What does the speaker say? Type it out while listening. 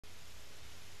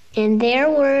And there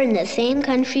were in the same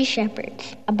country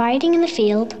shepherds, abiding in the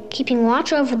field, keeping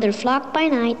watch over their flock by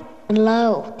night. And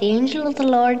lo, the angel of the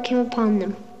Lord came upon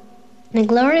them. And the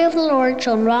glory of the Lord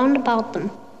shone round about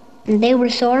them. And they were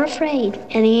sore afraid.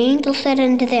 And the angel said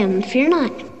unto them, Fear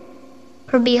not.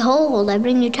 For behold, I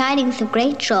bring you tidings of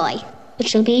great joy, which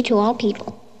shall be to all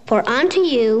people. For unto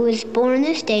you is born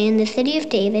this day in the city of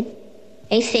David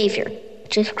a Savior,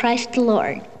 which is Christ the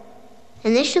Lord.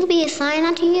 And this shall be a sign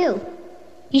unto you.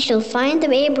 Ye shall find the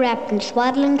babe wrapped in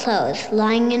swaddling clothes,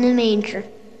 lying in a manger.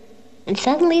 And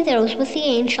suddenly there was with the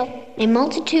angel a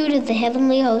multitude of the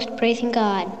heavenly host praising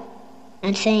God,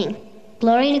 and saying,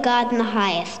 Glory to God in the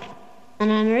highest,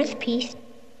 and on earth peace,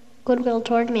 goodwill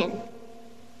toward men.